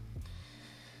right.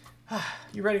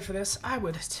 You ready for this? I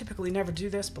would typically never do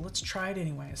this, but let's try it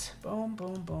anyways. Boom,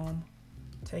 boom, boom.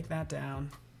 Take that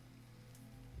down.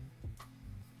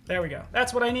 There we go.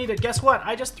 That's what I needed. Guess what?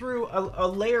 I just threw a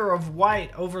layer of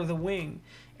white over the wing,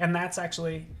 and that's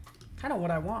actually kind of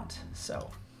what I want. So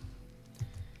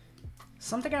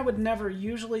Something I would never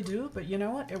usually do, but you know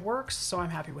what? It works, so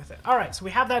I'm happy with it. All right, so we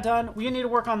have that done. We need to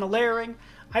work on the layering.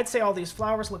 I'd say all these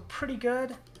flowers look pretty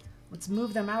good. Let's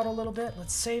move them out a little bit.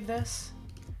 Let's save this.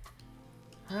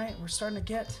 All right, we're starting to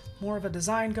get more of a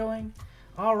design going.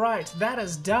 All right, that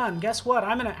is done. Guess what?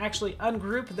 I'm gonna actually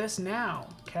ungroup this now,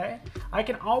 okay? I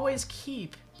can always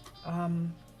keep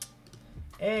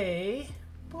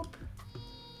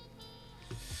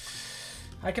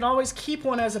I can always keep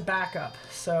one as a backup.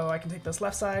 So I can take this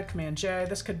left side, Command J.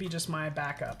 This could be just my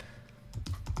backup.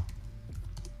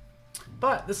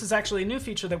 But this is actually a new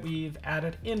feature that we've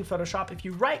added in Photoshop. If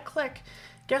you right click,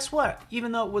 guess what?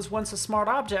 Even though it was once a smart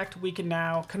object, we can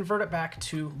now convert it back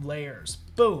to layers.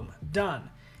 Boom,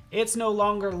 done. It's no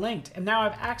longer linked. And now I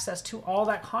have access to all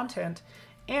that content,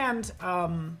 and I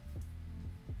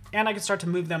can start to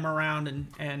move them around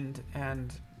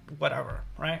and whatever,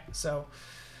 right? So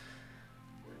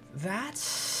that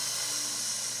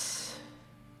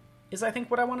is, I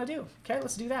think, what I want to do. Okay,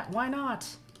 let's do that. Why not?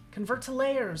 Convert to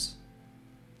layers.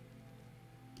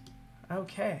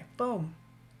 Okay, boom.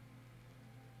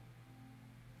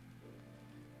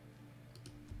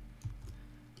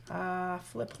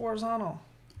 Flip horizontal.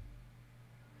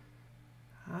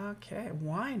 Okay,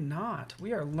 why not?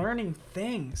 We are learning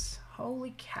things.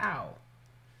 Holy cow.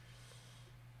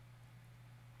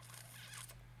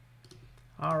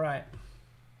 All right.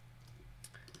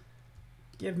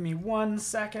 Give me 1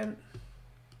 second.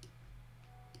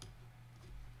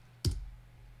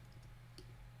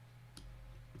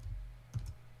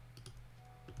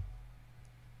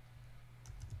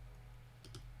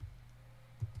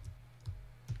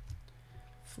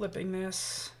 Flipping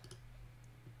this.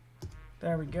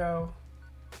 There we go.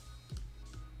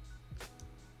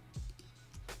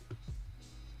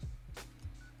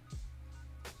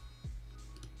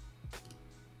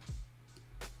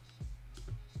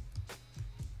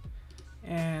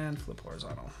 And flip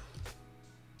horizontal.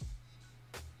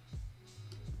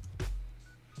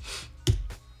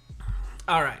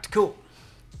 All right, cool.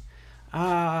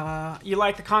 You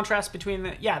like the contrast between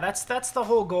the, yeah, that's the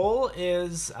whole goal,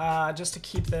 is just to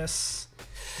keep this,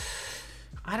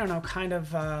 I don't know, kind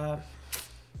of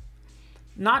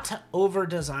not to over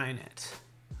design it,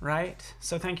 right?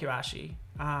 So thank you, Ashi.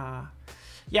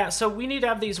 Yeah, so we need to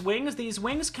have these wings. These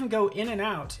wings can go in and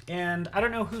out, and I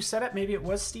don't know who said it, maybe it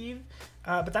was Steve,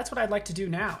 but that's what I'd like to do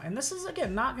now. And this is,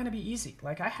 again, not gonna be easy.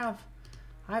 Like I have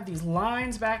these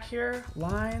lines back here,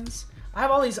 lines. I have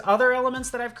all these other elements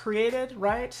that I've created,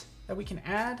 right, that we can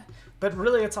add, but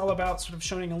really it's all about sort of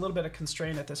showing a little bit of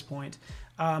constraint at this point.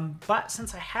 But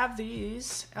since I have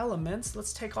these elements,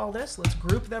 let's take all this, let's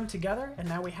group them together, and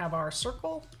now we have our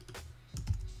circle,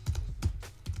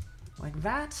 like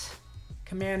that.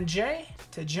 Command J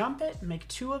to jump it, make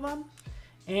 2 of them.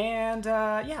 And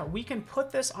yeah, we can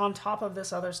put this on top of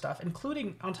this other stuff,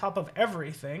 including on top of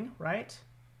everything, right?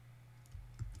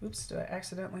 Oops, did I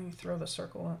accidentally throw the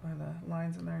circle or the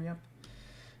lines in there? Yep.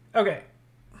 Okay.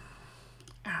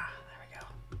 Ah, there we go.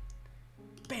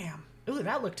 Bam. Ooh,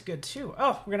 that looked good too.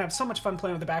 Oh, we're gonna have so much fun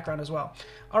playing with the background as well.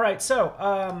 All right, so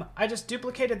I just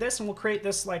duplicated this and we'll create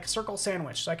this like circle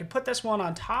sandwich. So I can put this one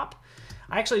on top.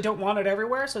 I actually don't want it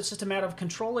everywhere, so it's just a matter of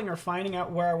controlling or finding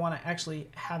out where I want to actually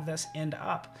have this end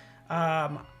up.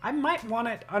 I might want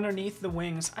it underneath the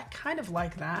wings. I kind of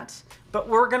like that, but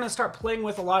we're going to start playing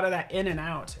with a lot of that in and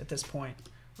out at this point,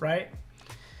 right?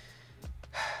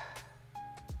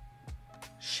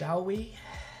 Shall we?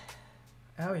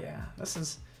 Oh yeah, this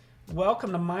is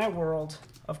welcome to my world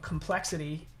of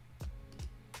complexity.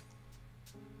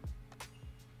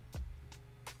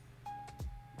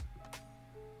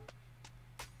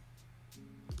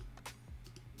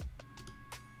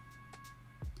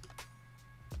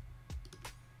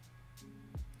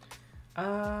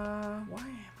 Why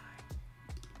am I?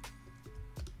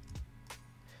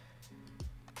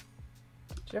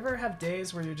 Do you ever have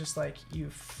days where you're just like, you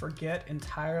forget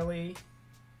entirely?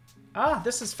 Ah,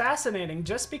 this is fascinating.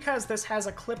 Just because this has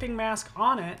a clipping mask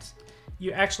on it,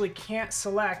 you actually can't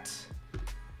select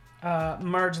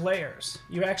merge layers.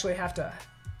 You actually have to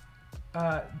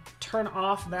turn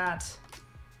off that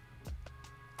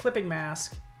clipping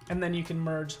mask, and then you can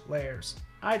merge layers.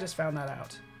 I just found that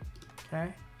out.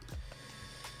 Okay.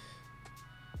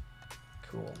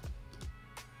 Cool.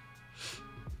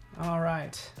 All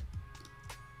right.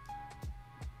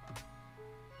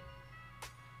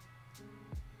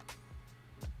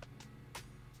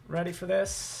 Ready for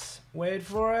this? Wait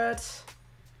for it.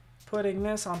 Putting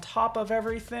this on top of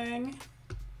everything,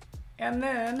 and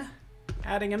then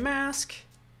adding a mask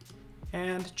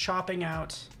and chopping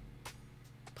out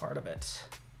part of it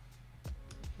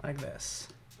like this.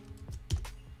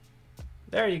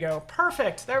 There you go.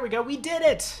 Perfect. There we go. We did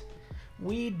it.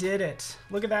 We did it.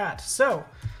 Look at that. So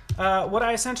what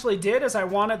I essentially did is I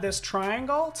wanted this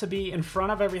triangle to be in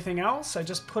front of everything else. I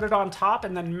just put it on top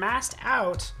and then masked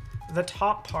out the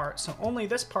top part. So only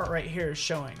this part right here is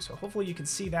showing. So hopefully you can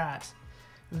see that.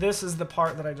 This is the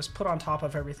part that I just put on top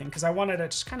of everything because I wanted it to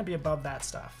just kind of be above that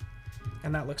stuff.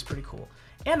 And that looks pretty cool.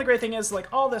 And the great thing is,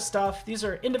 like, all this stuff, these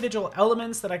are individual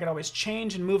elements that I could always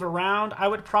change and move around. I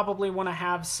would probably want to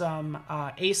have some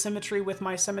asymmetry with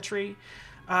my symmetry.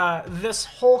 This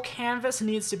whole canvas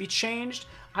needs to be changed.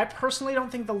 I personally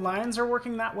don't think the lines are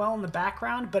working that well in the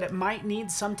background, but it might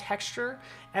need some texture.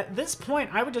 At this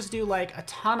point, I would just do like a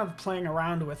ton of playing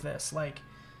around with this. Like,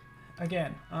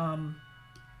 again,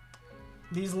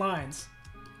 these lines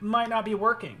might not be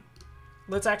working.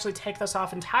 Let's actually take this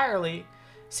off entirely.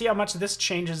 See how much this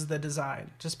changes the design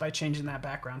just by changing that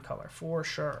background color, for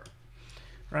sure,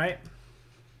 right?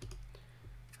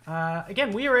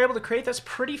 Again, we were able to create this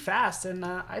pretty fast, and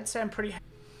I'd say I'm pretty...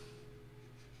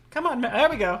 Come on, there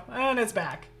we go, and it's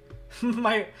back.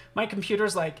 my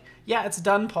computer's like, yeah, it's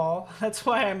done, Paul. That's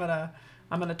why I'm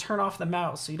gonna turn off the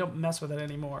mouse so you don't mess with it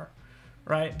anymore,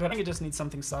 right? But I think you just need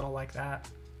something subtle like that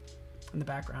in the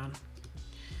background.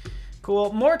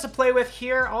 Cool. More to play with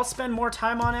here. I'll spend more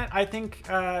time on it. I think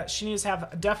she needs to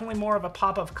have definitely more of a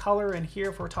pop of color in here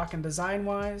if we're talking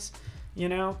design-wise. You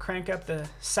know, crank up the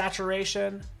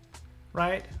saturation,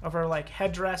 right, of her like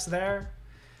headdress there.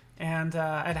 And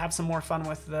I'd have some more fun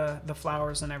with the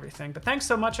flowers and everything. But thanks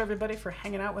so much, everybody, for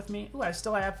hanging out with me. Ooh, I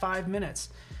still have 5 minutes.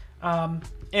 And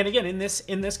again, in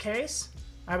this case,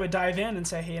 I would dive in and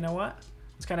say, hey, you know what?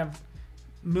 Let's kind of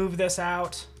move this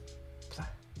out.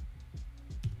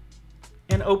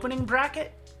 An opening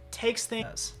bracket takes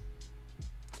things.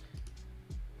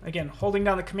 Again, holding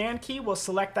down the command key will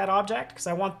select that object because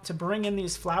I want to bring in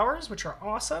these flowers, which are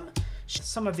awesome.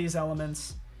 Some of these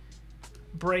elements,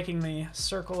 breaking the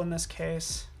circle in this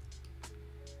case,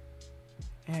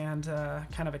 and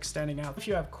kind of extending out. If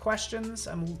you have questions,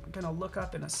 I'm gonna look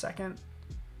up in a second.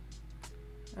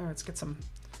 Oh, let's get some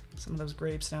of those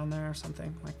grapes down there or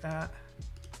something like that.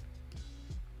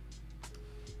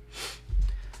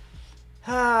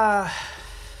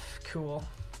 Cool.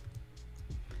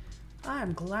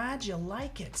 I'm glad you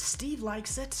like it. Steve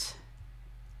likes it.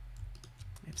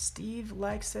 If Steve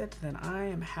likes it, then I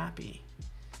am happy.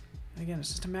 Again, it's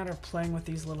just a matter of playing with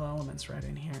these little elements right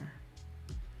in here.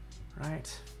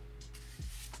 Right?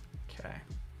 Okay.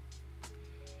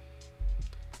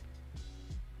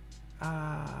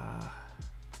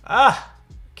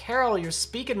 Carol, you're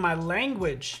speaking my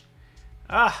language.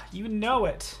 You know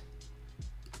it.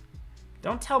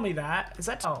 Don't tell me that. Is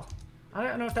that... Oh, I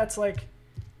don't know if that's like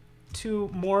too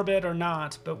morbid or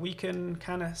not, but we can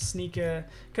kind of sneak a...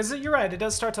 Because you're right, it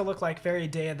does start to look like very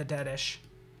Day of the Dead-ish.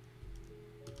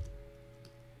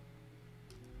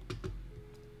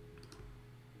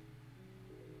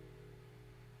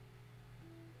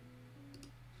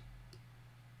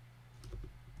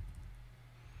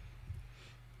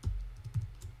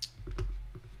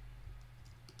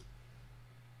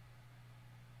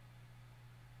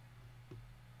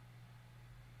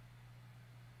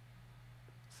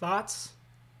 Thoughts?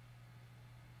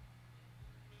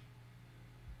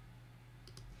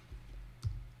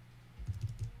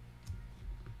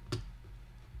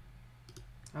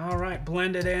 All right,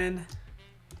 blend it in.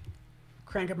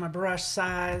 Crank up my brush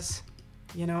size.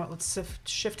 You know, let's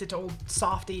shift it to old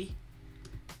softy.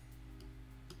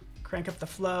 Crank up the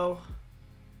flow.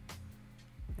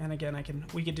 And again,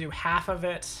 we could do half of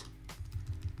it.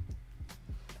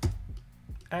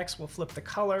 X, we'll flip the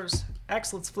colors.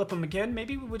 X, let's flip them again.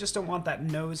 Maybe we just don't want that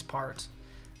nose part.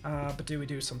 But do we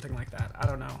do something like that? I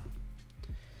don't know.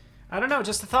 I don't know,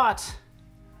 just a thought.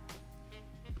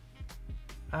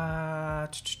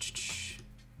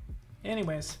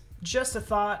 Anyways, just a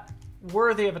thought.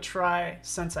 Worthy of a try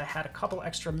since I had a couple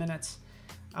extra minutes.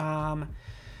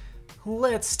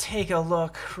 Let's take a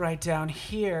look right down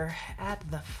here at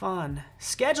the fun.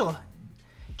 Schedule.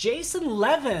 Jason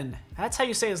Levin. That's how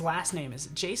you say his last name, is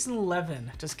Jason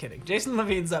Levin. Just kidding. Jason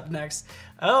Levine's up next.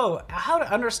 Oh, how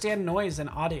to understand noise and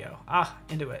audio.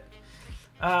 Into it.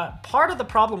 Part of the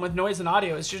problem with noise and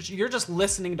audio is you're just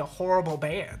listening to horrible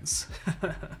bands.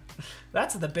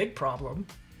 That's the big problem.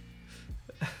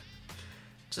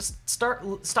 Just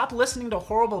stop listening to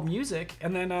horrible music,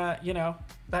 and then you know,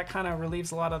 that kind of relieves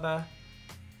a lot of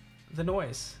the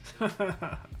noise.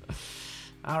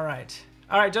 All right.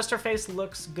 All right, just her face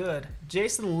looks good.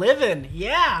 Jason Livin,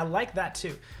 yeah, I like that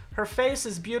too. Her face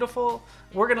is beautiful.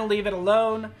 We're gonna leave it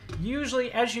alone.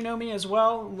 Usually, as you know me as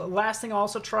well, last thing I'll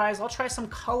also try is I'll try some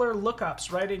color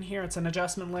lookups right in here. It's an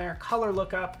adjustment layer, color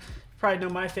lookup. probably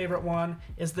know my favorite one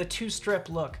is the 2-strip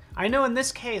look. I know in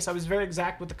this case I was very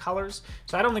exact with the colors,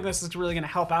 so I don't think this is really going to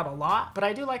help out a lot, but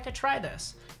I do like to try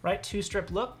this, right?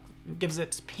 2-strip look gives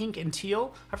it pink and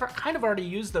teal. I've kind of already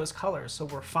used those colors, so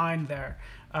we're fine there.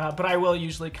 But I will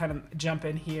usually kind of jump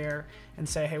in here and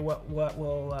say, hey, what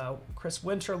will Chris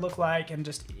Winter look like? And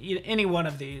just any one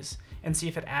of these and see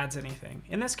if it adds anything.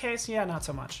 In this case, yeah, not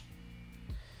so much.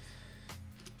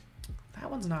 That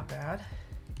one's not bad.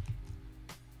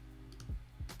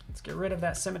 Let's get rid of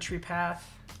that symmetry path.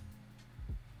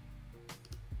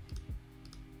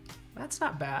 That's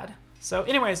not bad. So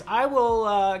anyways, I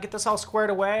will get this all squared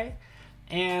away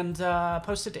and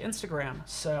post it to Instagram.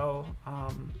 So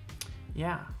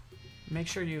yeah, make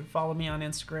sure you follow me on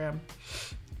Instagram.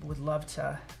 Would love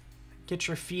to get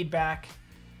your feedback.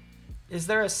 Is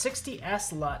there a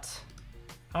 60S LUT?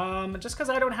 Just because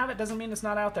I don't have it doesn't mean it's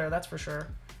not out there, that's for sure.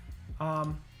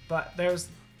 But there's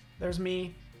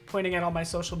me pointing at all my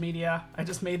social media. I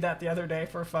just made that the other day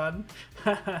for fun.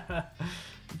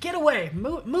 Get away,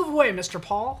 move away, Mr.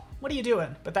 Paul. What are you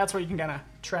doing? But that's where you can kind of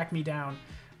track me down.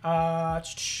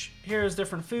 Here's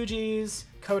different Fujis,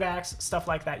 Kodaks, stuff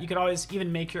like that. You could always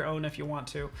even make your own if you want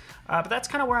to. But that's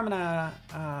kind of where I'm gonna,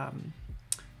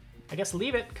 I guess,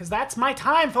 leave it, because that's my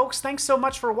time, folks. Thanks so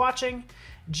much for watching.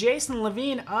 Jason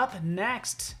Levine up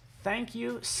next. Thank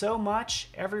you so much,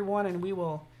 everyone, and we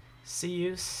will see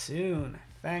you soon.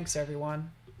 Thanks,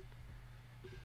 everyone.